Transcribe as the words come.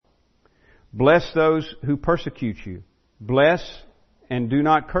Bless those who persecute you. Bless and do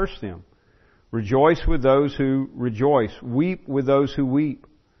not curse them. Rejoice with those who rejoice. Weep with those who weep.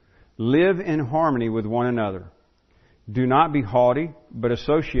 Live in harmony with one another. Do not be haughty, but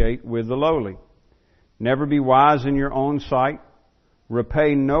associate with the lowly. Never be wise in your own sight.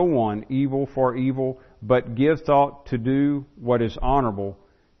 Repay no one evil for evil, but give thought to do what is honorable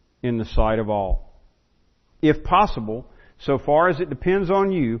in the sight of all. If possible, so far as it depends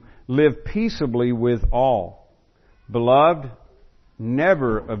on you, live peaceably with all. Beloved,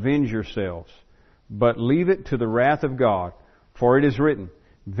 never avenge yourselves, but leave it to the wrath of God. For it is written,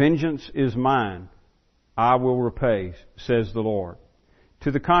 Vengeance is mine, I will repay, says the Lord.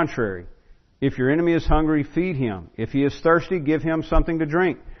 To the contrary, if your enemy is hungry, feed him. If he is thirsty, give him something to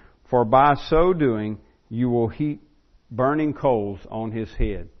drink. For by so doing, you will heap burning coals on his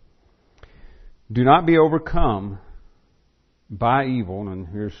head. Do not be overcome by evil. And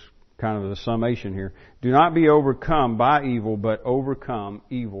here's kind of the summation here. Do not be overcome by evil, but overcome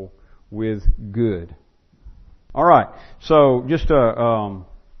evil with good. All right. So just a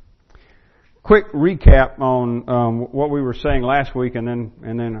quick recap on what we were saying last week, and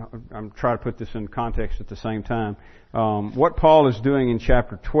then I'm trying to put this in context at the same time. What Paul is doing in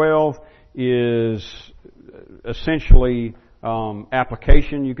chapter 12 is essentially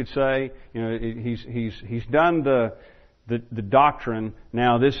application, you could say. You know, he's done the doctrine.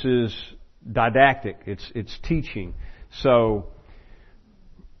 Now this is didactic. It's teaching. So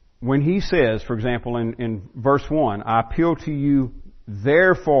when he says, for example, in verse 1, I appeal to you,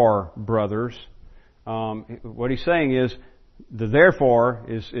 therefore, brothers, what he's saying is, the therefore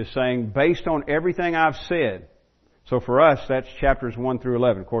is saying, based on everything I've said. So for us, that's chapters 1 through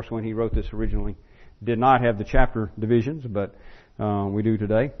 11. Of course, when he wrote this originally, did not have the chapter divisions, but we do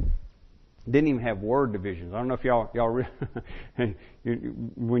today. Didn't even have word divisions. I don't know if y'all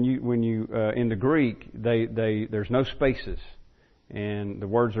when you in the Greek, there's no spaces, and the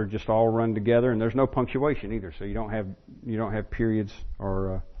words are just all run together, and there's no punctuation either. So you don't have periods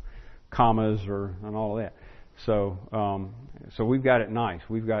or commas and all of that. So we've got it nice.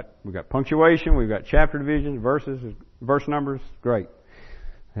 We've got punctuation, we've got chapter divisions, verse numbers. Great.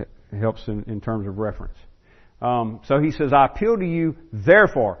 It helps in terms of reference. So he says, I appeal to you,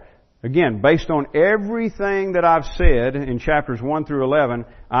 therefore. Again, based on everything that I've said in chapters 1 through 11,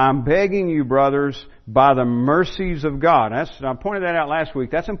 I'm begging you, brothers, by the mercies of God. I pointed that out last week.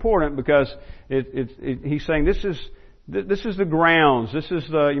 That's important because he's saying this is the grounds. This is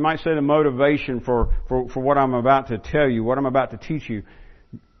you might say the motivation for what I'm about to tell you, what I'm about to teach you.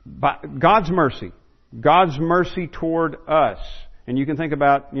 By God's mercy toward us. And you can think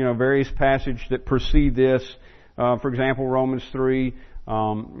about, various passages that precede this. For example, Romans 3.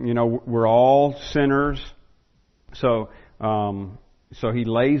 We're all sinners. So he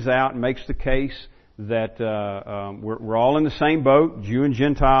lays out and makes the case that we're all in the same boat, Jew and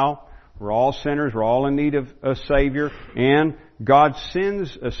Gentile. We're all sinners. We're all in need of a Savior. And God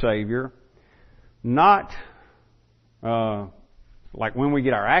sends a Savior, not like when we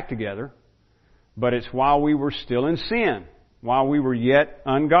get our act together, but it's while we were still in sin, while we were yet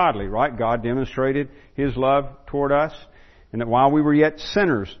ungodly, right? God demonstrated His love toward us. And that while we were yet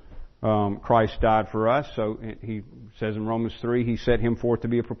sinners, Christ died for us. So he says in Romans 3, He set Him forth to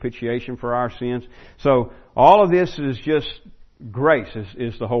be a propitiation for our sins. So all of this is just grace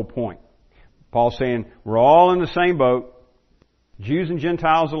is the whole point. Paul's saying we're all in the same boat, Jews and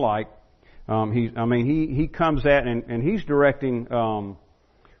Gentiles alike. He comes at and he's directing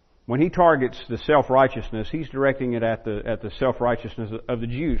when he targets the self-righteousness, he's directing it at the self-righteousness of the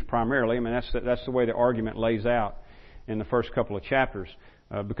Jews primarily. That's the way the argument lays out in the first couple of chapters,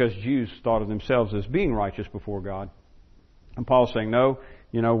 because Jews thought of themselves as being righteous before God. And Paul's saying, no,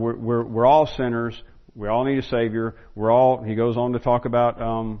 we're all sinners. We all need a Savior. He goes on to talk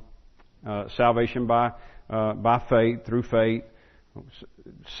about salvation by faith, through faith.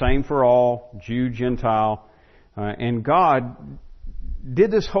 Same for all, Jew, Gentile. And God did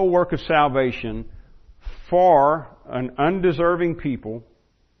this whole work of salvation for an undeserving people,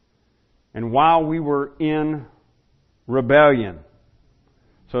 and while we were in rebellion.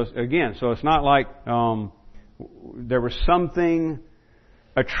 So it's not like there was something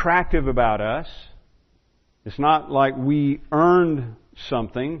attractive about us. It's not like we earned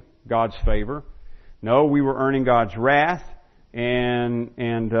something, God's favor. No, we were earning God's wrath, and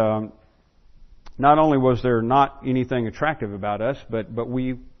not only was there not anything attractive about us, but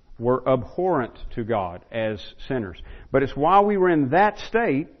we were abhorrent to God as sinners. But it's while we were in that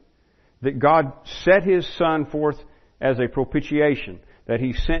state that God set His Son forth as a propitiation, that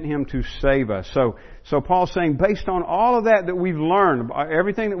He sent Him to save us. So Paul's saying, based on all of that we've learned,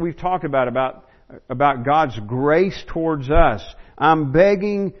 everything that we've talked about God's grace towards us, I'm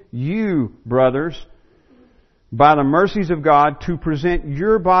begging you, brothers, by the mercies of God, to present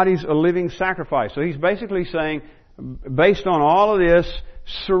your bodies a living sacrifice. So he's basically saying, based on all of this,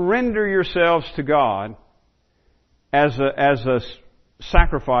 surrender yourselves to God as a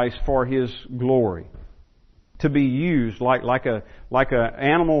sacrifice for His glory, to be used like a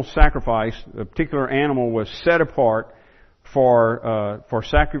animal sacrifice. A particular animal was set apart for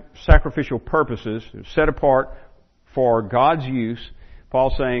sacrificial purposes, set apart for God's use.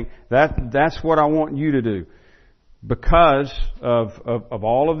 Paul's saying that's what I want you to do. Because of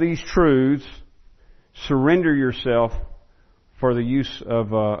all of these truths, surrender yourself for the use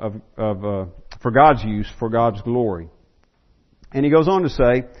for God's use, for God's glory. And he goes on to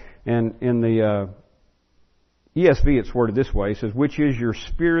say, and in the ESV it's worded this way, it says, which is your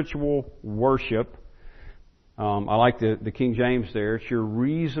spiritual worship. I like the King James there. It's your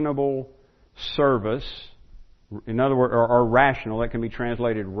reasonable service. In other words, or rational. That can be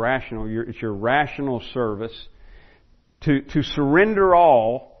translated rational. It's your rational service. To surrender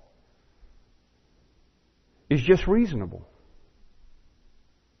all is just reasonable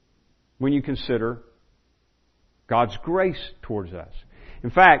when you consider God's grace towards us. In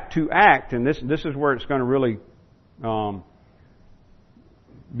fact, to act, and this is where it's going to really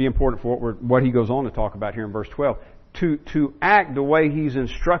be important for what he goes on to talk about here in verse 12. To act the way he's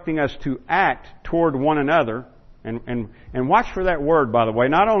instructing us to act toward one another, and watch for that word, by the way,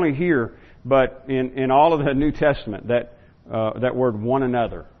 not only here, but in all of the New Testament, that word one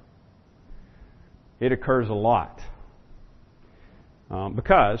another. It occurs a lot.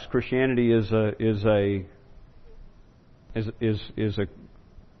 Because Christianity is a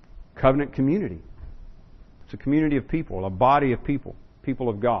covenant community. It's a community of people, a body of people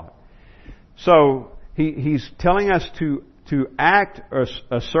of God. So he's telling us to act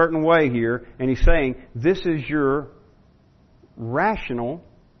a certain way here, and he's saying this is your rational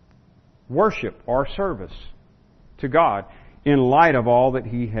worship or service to God in light of all that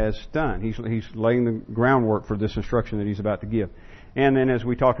He has done. He's laying the groundwork for this instruction that he's about to give. And then, as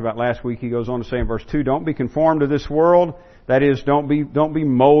we talked about last week, he goes on to say in verse 2, don't be conformed to this world. That is, don't be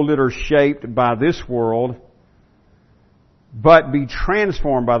molded or shaped by this world, but be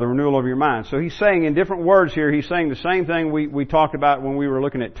transformed by the renewal of your mind. So he's saying in different words here, he's saying the same thing we talked about when we were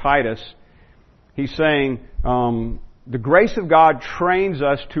looking at Titus. He's saying the grace of God trains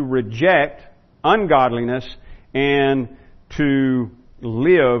us to reject ungodliness and to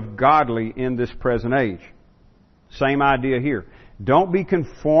live godly in this present age. Same idea here. Don't be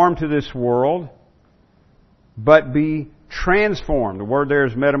conformed to this world, but be transformed. The word there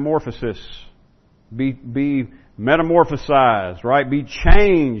is metamorphosis. Be metamorphosized, right? Be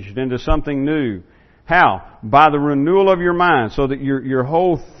changed into something new. How? By the renewal of your mind, so that your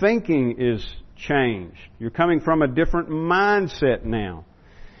whole thinking is changed. You're coming from a different mindset now.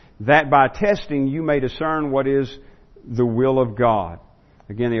 That by testing you may discern what is the will of God.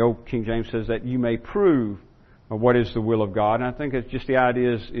 Again, the old King James says that you may prove what is the will of God. And I think it's just the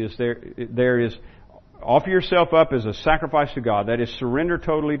idea there is offer yourself up as a sacrifice to God. That is, surrender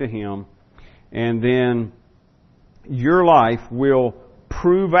totally to Him. And then your life will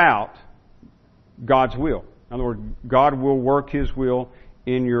prove out God's will. In other words, God will work His will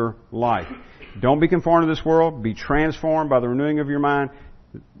in your life. Don't be conformed to this world. Be transformed by the renewing of your mind.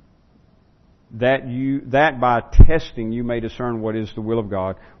 That by testing you may discern what is the will of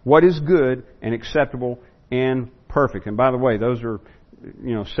God, what is good and acceptable and perfect. And by the way, those are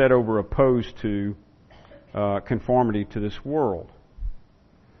set over opposed to conformity to this world.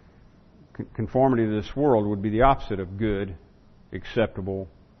 Conformity to this world would be the opposite of good, acceptable,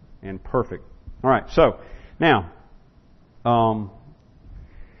 and perfect. All right. So now,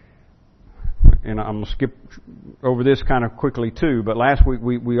 and I'm going to skip over this kind of quickly too, but last week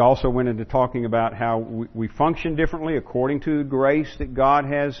we also went into talking about how we function differently according to the grace that God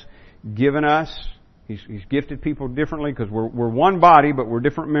has given us. He's gifted people differently because we're one body, but we're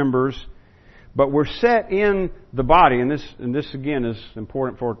different members. But we're set in the body, and this again is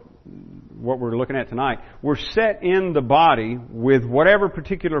important for what we're looking at tonight. We're set in the body with whatever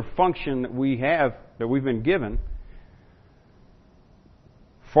particular function that we have, that we've been given,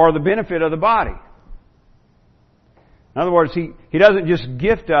 for the benefit of the body. In other words, He doesn't just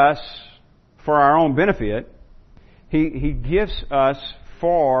gift us for our own benefit. He gifts us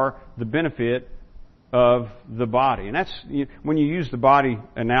for the benefit of the body. And that's, when you use the body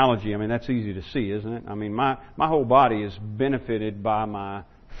analogy, I mean, that's easy to see, isn't it? I mean, my whole body is benefited by my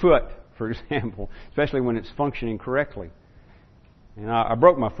foot, for example, especially when it's functioning correctly. And I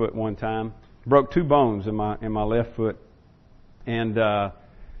broke my foot one time. Broke 2 bones in my left foot. And that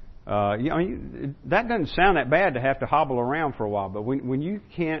doesn't sound that bad to have to hobble around for a while. But when you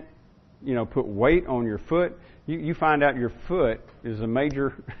can't, put weight on your foot, you find out your foot is a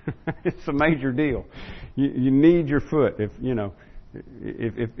major it's a major deal. You need your foot. If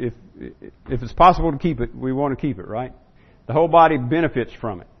it's possible to keep it, we want to keep it, right? The whole body benefits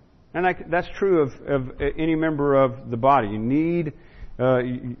from it. And that's true of any member of the body. You need,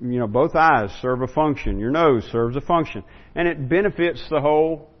 both eyes serve a function. Your nose serves a function. And it benefits the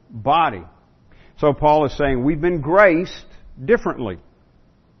whole body. So Paul is saying we've been graced differently.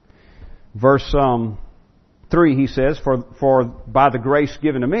 Verse 3, he says, For by the grace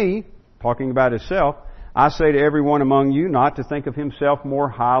given to me, talking about himself, I say to everyone among you not to think of himself more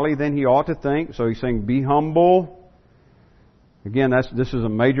highly than he ought to think. So he's saying, be humble. Again, this is a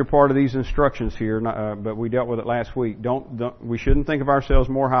major part of these instructions here, but we dealt with it last week. We shouldn't think of ourselves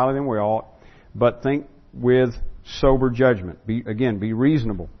more highly than we ought, but think with sober judgment. Be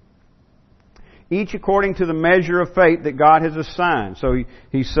reasonable. Each according to the measure of faith that God has assigned. So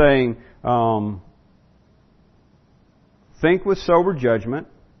he's saying, think with sober judgment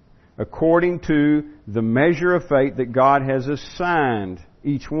according to the measure of faith that God has assigned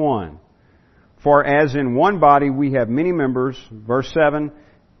each one. For as in one body we have many members, verse 4,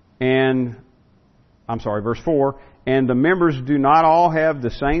 and the members do not all have the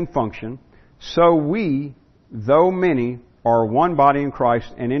same function, so we, though many, are one body in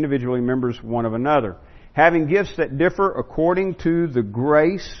Christ and individually members one of another. Having gifts that differ according to the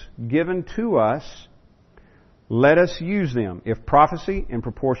grace given to us, let us use them. If prophecy, in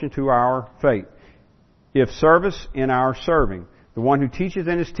proportion to our faith. If service, in our serving. The one who teaches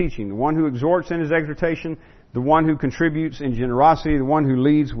in his teaching. The one who exhorts in his exhortation. The one who contributes in generosity. The one who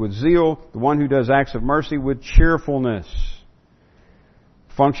leads with zeal. The one who does acts of mercy with cheerfulness.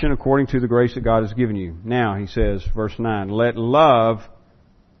 Function according to the grace that God has given you. Now, he says, verse 9, let love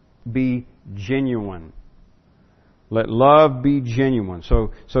be genuine. Let love be genuine.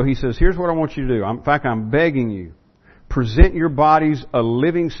 So he says, here's what I want you to do. In fact, I'm begging you. Present your bodies a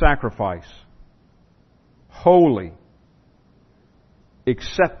living sacrifice. Holy.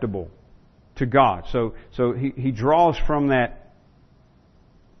 Acceptable to God. So he draws from that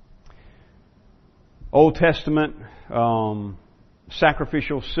Old Testament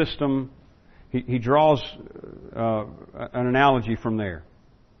sacrificial system. He draws an analogy from there.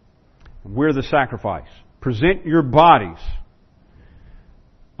 We're the sacrifice. Present your bodies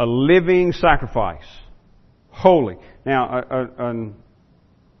a living sacrifice, holy. Now,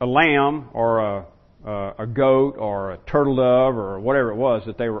 a lamb or a goat or a turtle dove or whatever it was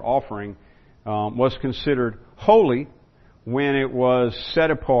that they were offering was considered holy when it was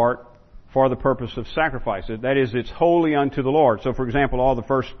set apart for the purpose of sacrifice. That is, it's holy unto the Lord. So, for example, all the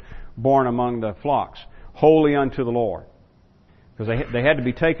firstborn among the flocks, holy unto the Lord. Because they had to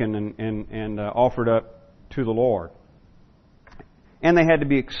be taken and offered up to the Lord. And they had to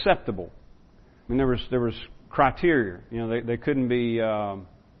be acceptable. I mean, there was criteria. They couldn't be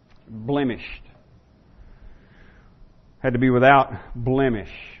blemished. Had to be without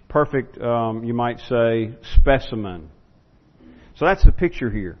blemish. Perfect, you might say, specimen. So that's the picture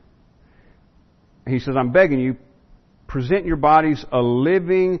here. He says, I'm begging you, present your bodies a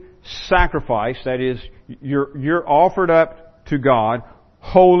living sacrifice. That is, you're offered up to God,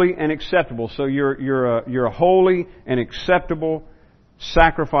 holy and acceptable. So you're a holy and acceptable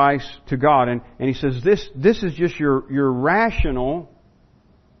sacrifice to God. And he says, this is just your rational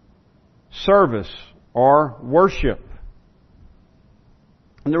service or worship.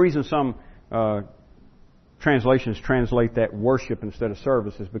 And the reason some translations translate that worship instead of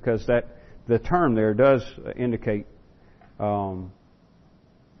service is because the term there does indicate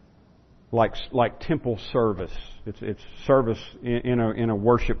like temple service. It's service in a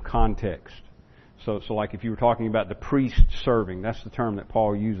worship context. So like if you were talking about the priest serving, that's the term that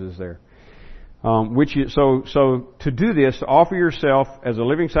Paul uses there. So to do this, to offer yourself as a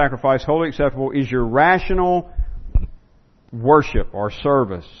living sacrifice, wholly acceptable, is your rational worship or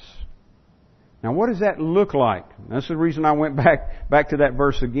service. Now, what does that look like? That's the reason I went back to that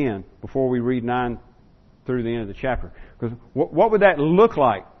verse again before we read 9 through the end of the chapter. Because what would that look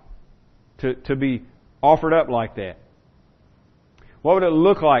like to be offered up like that? What would it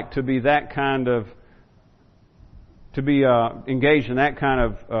look like to be engaged in that kind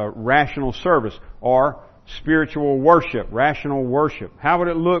of rational service or spiritual worship, rational worship? How would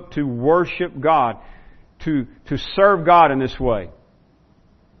it look to worship God, to serve God in this way?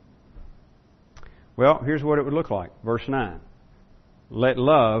 Well, here's what it would look like. Verse 9. Let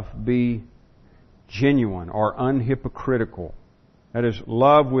love be genuine or unhypocritical. That is,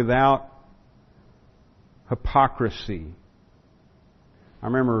 love without hypocrisy. I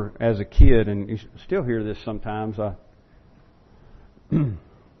remember as a kid, and you still hear this sometimes. I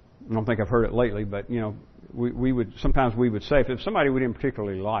don't think I've heard it lately, but we would say, if somebody we didn't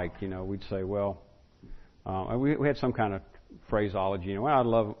particularly like, we'd say, well, we had some kind of phraseology,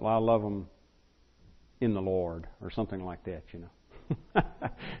 well, I love them in the Lord, or something like that,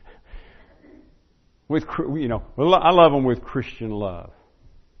 I love them with Christian love,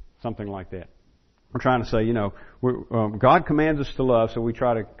 something like that. We're trying to say, God commands us to love, so we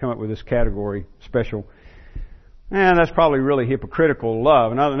try to come up with this category, special. And that's probably really hypocritical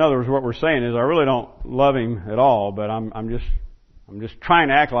love. In other words, what we're saying is, I really don't love Him at all, but I'm just trying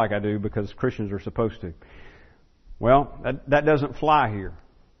to act like I do because Christians are supposed to. Well, that doesn't fly here.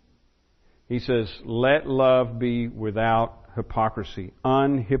 He says, let love be without hypocrisy,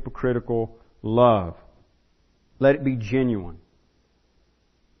 unhypocritical love. Let it be genuine.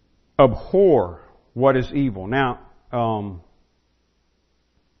 Abhor what is evil. Now,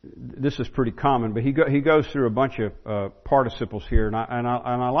 this is pretty common, but he goes through a bunch of participles here, and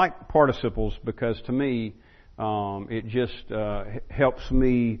I like participles because to me it just helps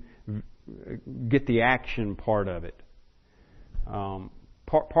me get the action part of it.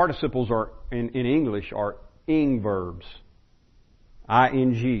 Participles are in English are ing verbs,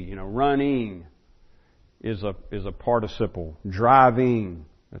 ing. Running is a participle. Driving,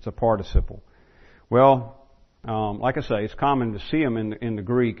 that's a participle. Well, like I say, it's common to see them in the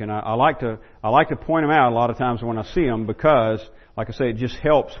Greek, and I like to point them out a lot of times when I see them because, like I say, it just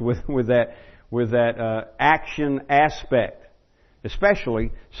helps with that action aspect.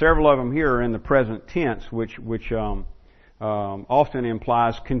 Especially, several of them here are in the present tense, which often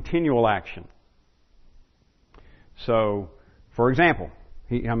implies continual action. So, for example,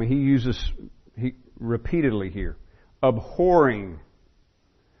 he uses repeatedly here, abhorring.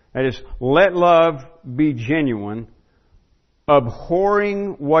 That is, let love be genuine,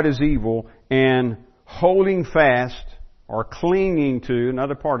 abhorring what is evil, and holding fast, or clinging to,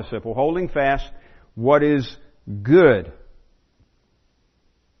 another participle, holding fast what is good.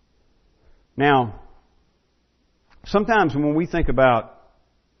 Now, sometimes when we think about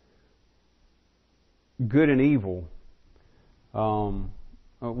good and evil, our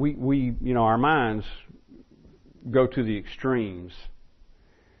minds go to the extremes.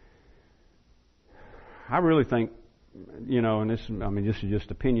 I really think, and this is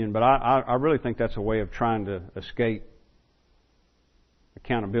just opinion, but I really think that's a way of trying to escape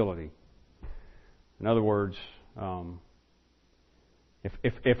accountability. In other words,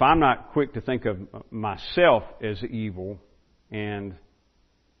 if I'm not quick to think of myself as evil and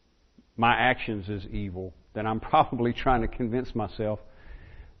my actions as evil, then I'm probably trying to convince myself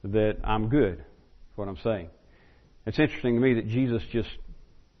that I'm good. That's what I'm saying. It's interesting to me that Jesus just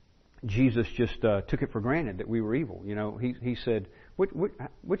took it for granted that we were evil. He said,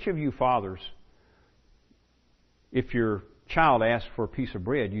 which of you fathers, if your child asked for a piece of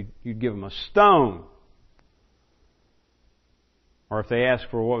bread, you'd give them a stone? Or if they asked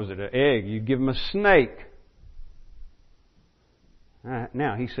for, an egg, you'd give them a snake.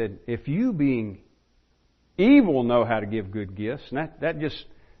 Now, he said, if you being evil know how to give good gifts, and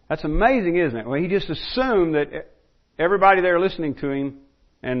that's amazing, isn't it? Well, he just assumed that everybody there listening to him,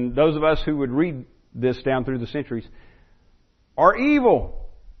 and those of us who would read this down through the centuries, are evil.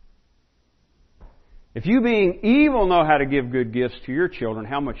 If you being evil know how to give good gifts to your children,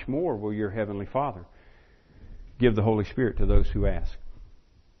 how much more will your Heavenly Father give the Holy Spirit to those who ask?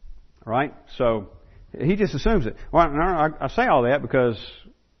 All right? So, he just assumes it. Well, I say all that because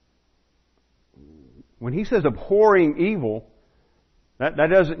when he says abhorring evil, that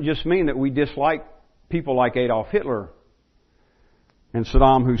doesn't just mean that we dislike people like Adolf Hitler and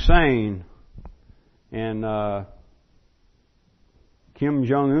Saddam Hussein and Kim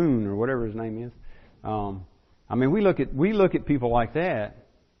Jong-un or whatever his name is. We look at people like that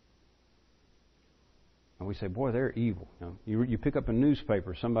and we say, boy, they're evil. You pick up a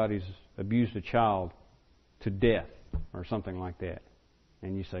newspaper, somebody's abused a child to death or something like that,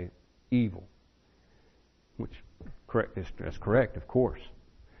 and you say, evil. Which, that's correct, of course.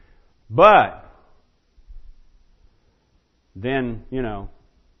 But then,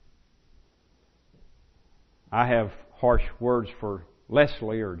 I have harsh words for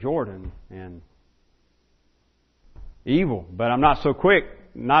Leslie or Jordan and evil, but I'm not so quick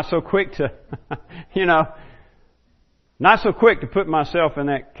to, not so quick to put myself in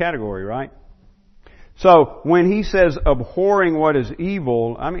that category, right? So, when he says abhorring what is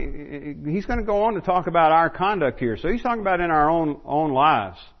evil, he's going to go on to talk about our conduct here. So he's talking about in our own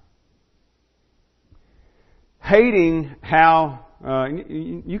lives. Hating how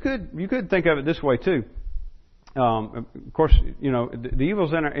You could think of it this way too. Of course, the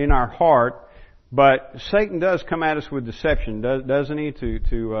evil's in our heart, but Satan does come at us with deception, doesn't he?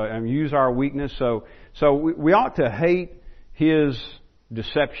 To use our weakness. So we ought to hate his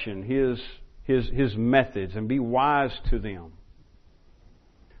deception, his methods, and be wise to them.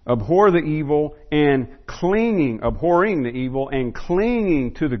 Abhor the evil and abhorring the evil and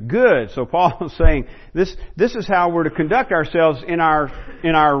clinging to the good. So Paul is saying this is how we're to conduct ourselves in our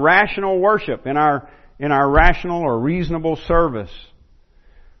rational worship, in our rational or reasonable service.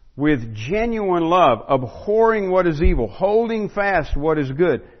 With genuine love, abhorring what is evil, holding fast what is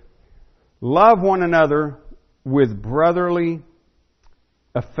good. Love one another with brotherly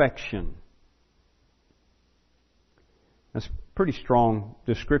affection. That's pretty strong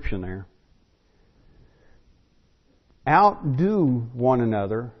description there. Outdo one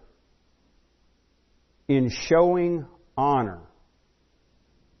another in showing honor.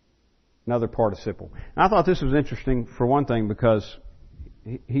 Another participle. And I thought this was interesting for one thing because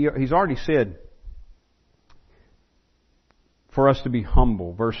he's already said for us to be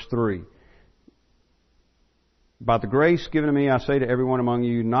humble. Verse 3. By the grace given to me, I say to everyone among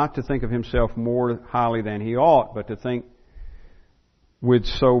you not to think of himself more highly than he ought, but to think with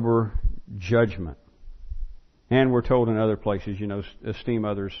sober judgment. And we're told in other places, esteem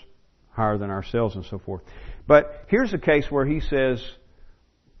others higher than ourselves and so forth. But here's a case where he says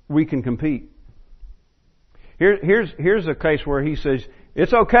we can compete. Here's a case where he says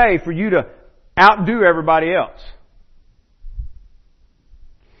it's okay for you to outdo everybody else.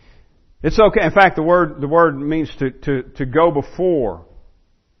 It's okay. In fact, the word means to go before.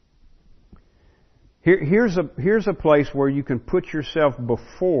 Here's a place where you can put yourself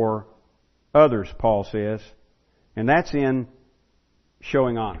before others, Paul says, and that's in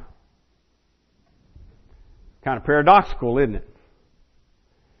showing honor. Kind of paradoxical, isn't it?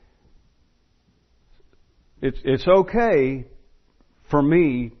 It's okay for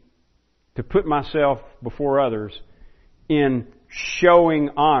me to put myself before others in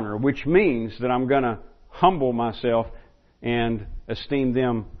showing honor, which means that I'm going to humble myself and esteem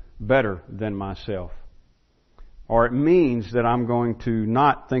them better than myself. Or it means that I'm going to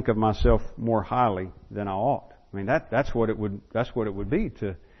not think of myself more highly than I ought. I mean, that's what it would be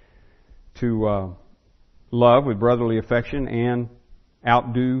to love with brotherly affection and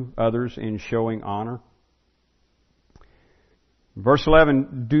outdo others in showing honor. Verse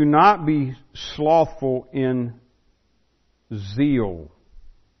 11, do not be slothful in zeal.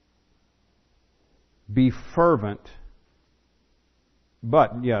 Be fervent.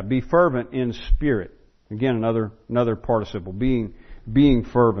 Be fervent in spirit. Again, another participle. Being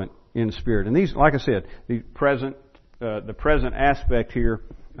fervent in spirit. And these, like I said, the present aspect here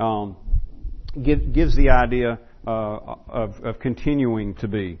gives the idea of continuing to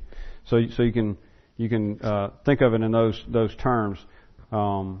be. So you can think of it in those terms.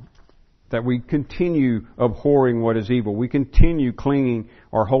 That we continue abhorring what is evil. We continue clinging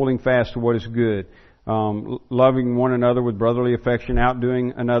or holding fast to what is good. Loving one another with brotherly affection,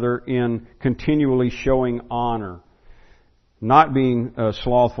 outdoing another in continually showing honor. Not being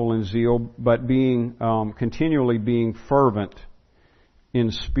slothful in zeal, but continually being fervent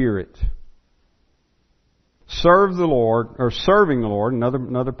in spirit. Serving the Lord,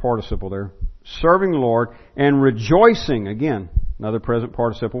 another participle there. Serving the Lord and rejoicing, again, another present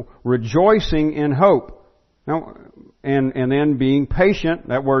participle, rejoicing in hope. Now, and then being patient,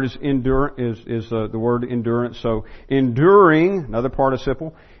 that word is the word endurance. So enduring, another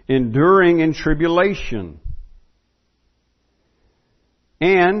participle, enduring in tribulation.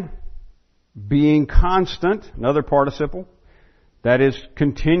 And being constant, another participle, that is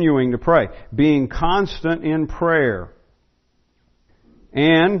continuing to pray. Being constant in prayer.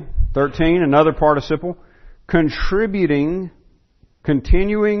 And 13, another participle, continuing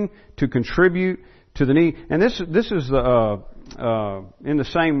to contribute to the need. And this is in the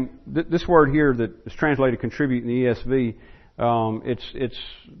same, this word here that is translated contribute in the ESV,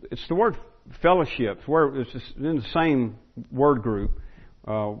 it's the word fellowship, where it's in the same word group,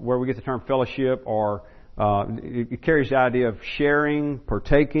 where we get the term fellowship, or it carries the idea of sharing,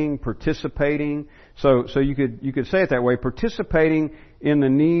 partaking, participating. So you could say it that way, participating in the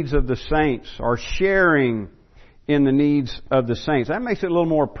needs of the saints, or sharing in the needs of the saints. That makes it a little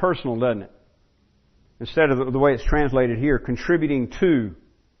more personal, doesn't it? Instead of the way it's translated here, contributing to.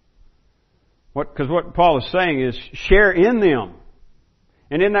 Because what Paul is saying is share in them.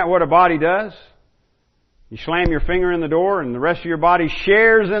 And isn't that what a body does? You slam your finger in the door and the rest of your body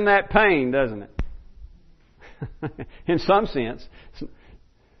shares in that pain, doesn't it? In some sense. In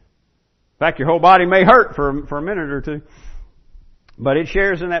fact, your whole body may hurt for a minute or two. But it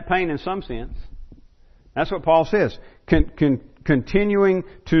shares in that pain in some sense. That's what Paul says. Continuing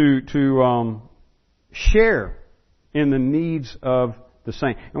to share in the needs of the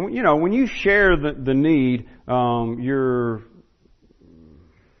saint. And when you share the need, you're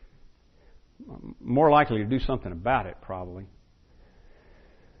more likely to do something about it, probably.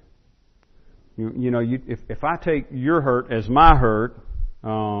 If I take your hurt as my hurt,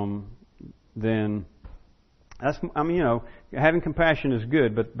 then that's, having compassion is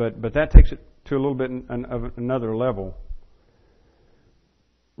good, but that takes it to a little bit of another level.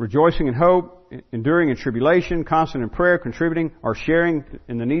 Rejoicing in hope, enduring in tribulation, constant in prayer, contributing or sharing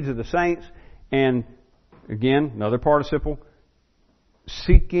in the needs of the saints, and again, another participle,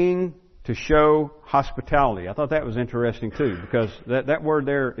 seeking to show hospitality. I thought that was interesting too, because that word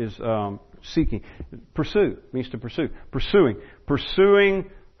there is seeking. Pursue means to pursue. Pursuing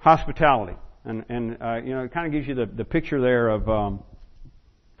hospitality. And it kind of gives you the picture there of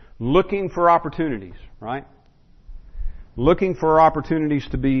looking for opportunities, right? Looking for opportunities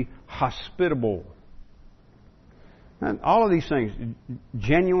to be hospitable. And all of these things,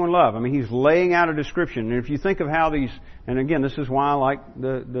 genuine love. I mean, he's laying out a description. And if you think of how these, and again, this is why I like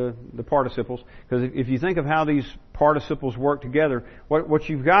the participles, because if you think of how these participles work together, what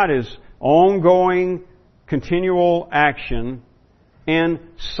you've got is ongoing, continual action and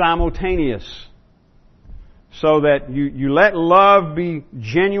simultaneous. So that you let love be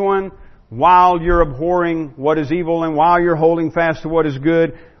genuine while you're abhorring what is evil and while you're holding fast to what is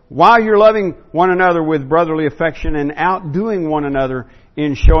good, while you're loving one another with brotherly affection and outdoing one another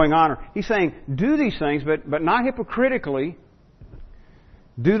in showing honor. He's saying, do these things, but not hypocritically.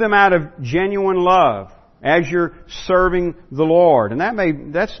 Do them out of genuine love as you're serving the Lord. And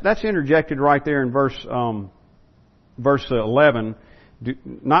that's interjected right there in verse 11.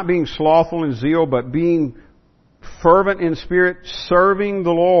 Not being slothful in zeal, but being fervent in spirit, serving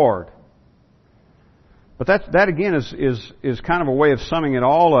the Lord. But that again is kind of a way of summing it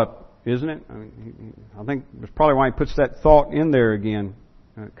all up, isn't it? I think that's probably why he puts that thought in there again,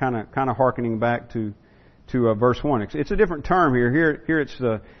 kind of hearkening back to verse 1. It's a different term here. Here it's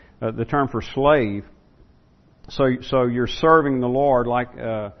the term for slave. So you're serving the Lord like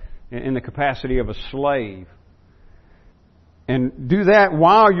in the capacity of a slave. And do that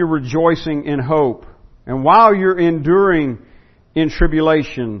while you're rejoicing in hope, and while you're enduring in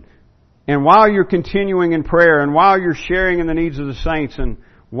tribulation, and while you're continuing in prayer, and while you're sharing in the needs of the saints, and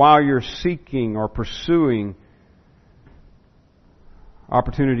while you're seeking or pursuing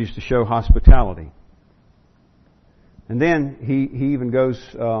opportunities to show hospitality. And then he even goes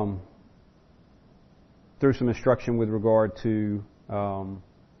through some instruction with regard to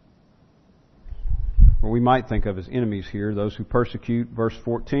what we might think of as enemies here, those who persecute. Verse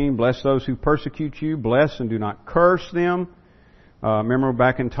 14, bless those who persecute you, bless and do not curse them. Remember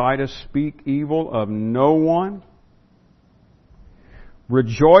back in Titus, speak evil of no one.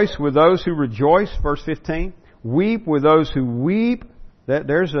 Rejoice with those who rejoice, verse 15. Weep with those who weep.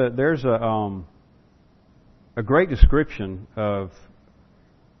 There's a great description of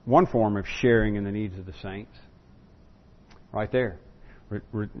one form of sharing in the needs of the saints. Right there.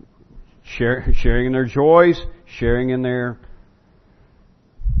 Sharing in their joys, sharing in their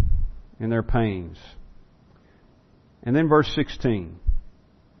pains. And then verse 16.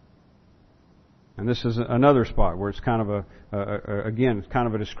 And this is another spot where it's kind of it's kind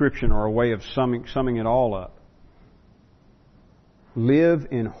of a description or a way of summing it all up. Live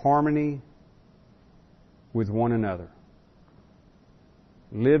in harmony with one another.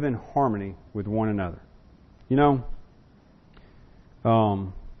 Live in harmony with one another.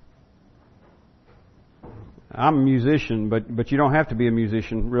 I'm a musician, but you don't have to be a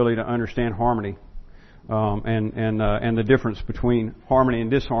musician really to understand harmony, and the difference between harmony and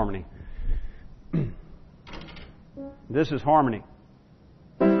disharmony. This is harmony,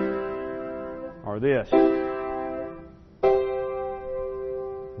 or this.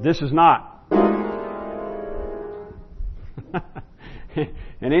 This is not.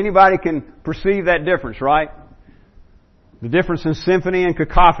 And anybody can perceive that difference, right? The difference in symphony and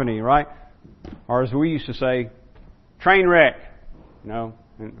cacophony, right? Or as we used to say, train wreck. And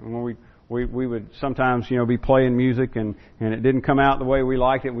when we would sometimes, be playing music and it didn't come out the way we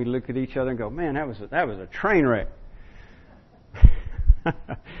liked it, we'd look at each other and go, man, that was a train wreck.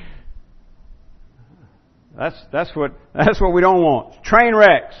 That's what we don't want. Train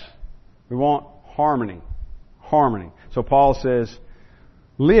wrecks. We want harmony. Harmony. So Paul says,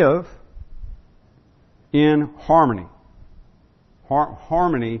 live in harmony.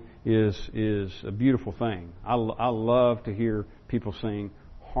 Harmony is a beautiful thing. I love to hear people sing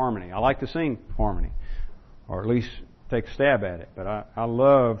harmony. I like to sing harmony, or at least take a stab at it, but I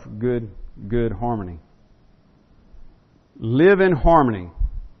love good harmony. Live in harmony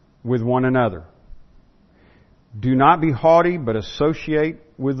with one another. Do not be haughty, but associate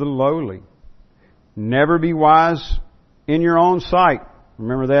with the lowly. Never be wise in your own sight.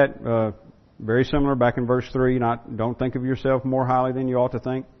 Remember that, very similar back in verse 3. Don't think of yourself more highly than you ought to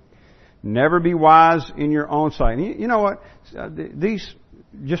think. Never be wise in your own sight. And you know what? These,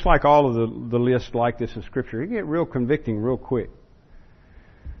 just like all of the lists like this in Scripture, it get real convicting real quick.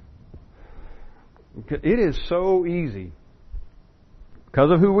 It is so easy,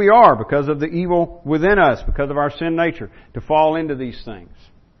 because of who we are, because of the evil within us, because of our sin nature, to fall into these things.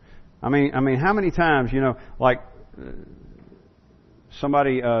 I mean, how many times, like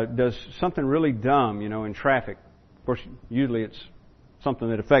somebody does something really dumb, in traffic. Of course, usually it's something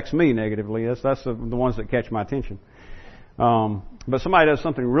that affects me negatively. That's the ones that catch my attention. But somebody does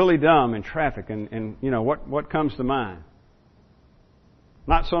something really dumb in traffic, and what comes to mind?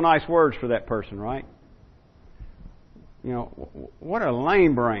 Not so nice words for that person, right? What a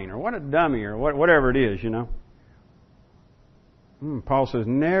lame brain, or what a dummy, or whatever it is, Paul says,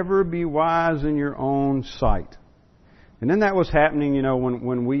 never be wise in your own sight. And then that was happening,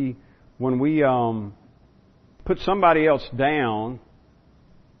 when we put somebody else down.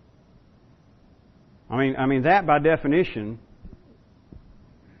 I mean that by definition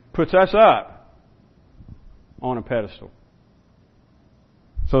puts us up on a pedestal.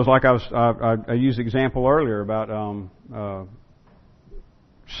 So it's like I used the example earlier about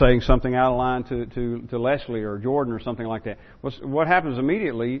saying something out of line to Leslie or Jordan or something like that. What happens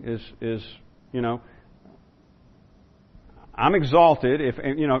immediately is I'm exalted.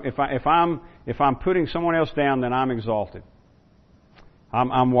 If I'm putting someone else down, then I'm exalted.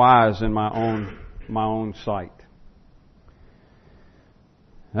 I'm wise in my own sight.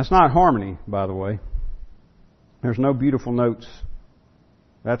 That's not harmony, by the way. There's no beautiful notes.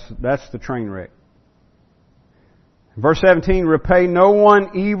 That's the train wreck. Verse 17, repay no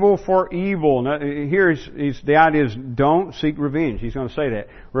one evil for evil. Now, here the idea is don't seek revenge. He's going to say that.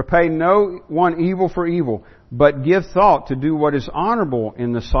 Repay no one evil for evil, but give thought to do what is honorable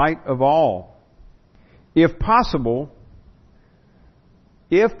in the sight of all. If possible,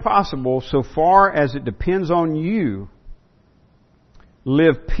 so far as it depends on you,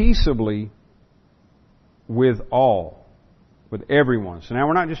 live peaceably with all. With everyone. So now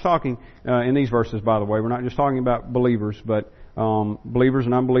we're not just talking, in these verses, by the way, we're not just talking about believers, but believers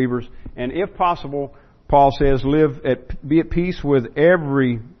and unbelievers. And if possible, Paul says, be at peace with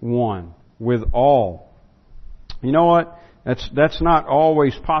everyone, with all. You know what? That's not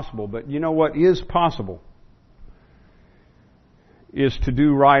always possible, but you know what is possible? Is to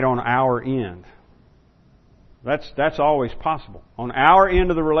do right on our end. That's always possible. On our end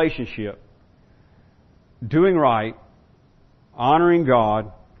of the relationship, doing right, honoring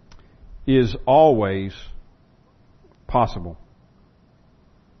God is always possible.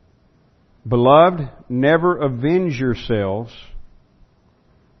 Beloved, never avenge yourselves,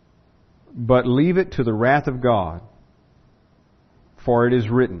 but leave it to the wrath of God. For it is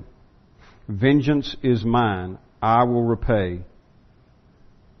written, vengeance is mine, I will repay,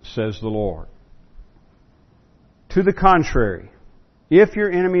 says the Lord. To the contrary, if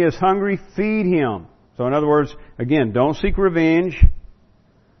your enemy is hungry, feed him. So in other words, again, don't seek revenge,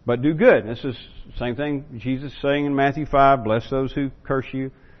 but do good. This is the same thing Jesus is saying in Matthew 5, bless those who curse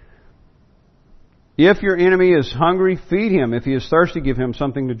you. If your enemy is hungry, feed him. If he is thirsty, give him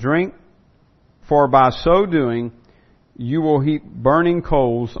something to drink. For by so doing, you will heap burning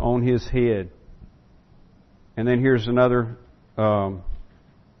coals on his head. And then here's another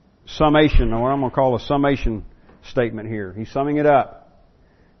summation, or what I'm going to call a summation statement here. He's summing it up.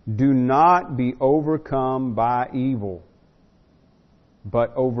 Do not be overcome by evil,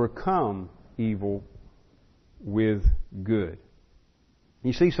 but overcome evil with good.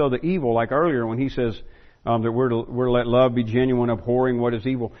 You see, so the evil, like earlier when he says that we're to let love be genuine, abhorring what is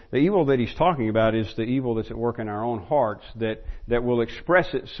evil. The evil that he's talking about is the evil that's at work in our own hearts that will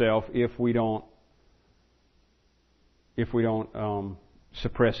express itself if we don't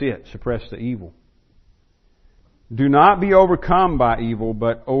suppress the evil. Do not be overcome by evil,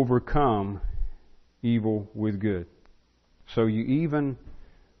 but overcome evil with good. So you even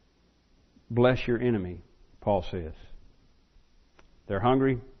bless your enemy, Paul says. They're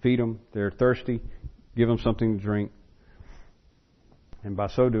hungry, feed them. They're thirsty, give them something to drink. And by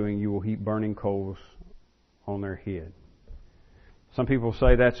so doing, you will heap burning coals on their head. Some people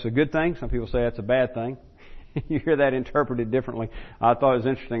say that's a good thing. Some people say that's a bad thing. You hear that interpreted differently. I thought it was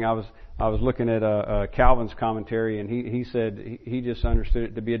interesting. I was looking at Calvin's commentary, and he said he just understood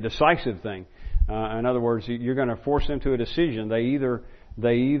it to be a decisive thing. In other words, you're going to force them to a decision. They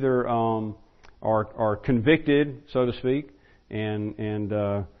either are convicted, so to speak, and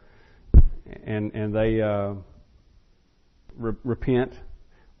they repent,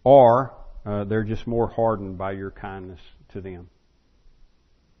 or they're just more hardened by your kindness to them.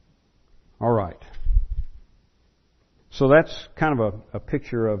 All right. So that's kind of a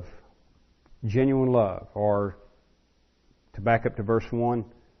picture of genuine love, or to back up to verse 1,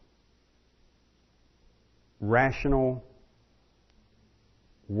 rational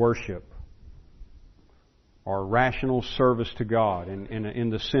worship or rational service to God in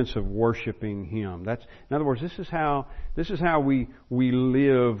the sense of worshiping Him. That's, in other words, this is how we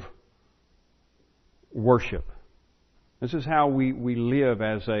live worship. This is how we live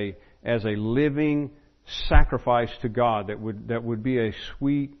as a living sacrifice to God that would be a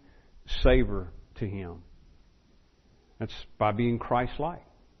sweet savor to Him. That's by being Christ-like,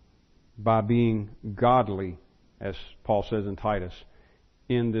 by being godly, as Paul says in Titus,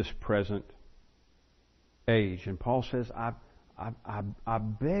 in this present age. And Paul says, I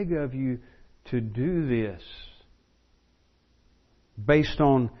beg of you to do this based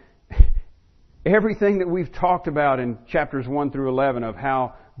on everything that we've talked about in chapters 1 through 11 of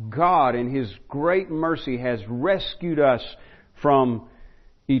how God in His great mercy has rescued us from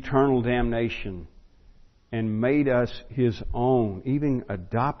eternal damnation and made us His own, even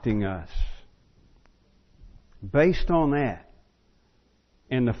adopting us. Based on that,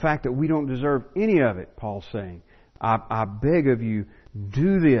 and the fact that we don't deserve any of it, Paul's saying, I beg of you,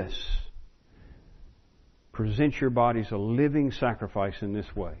 do this. Present your bodies a living sacrifice in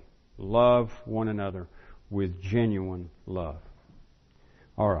this way. Love one another with genuine love.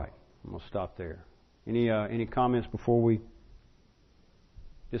 All right, I'm going to stop there. Any comments before we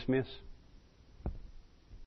dismiss?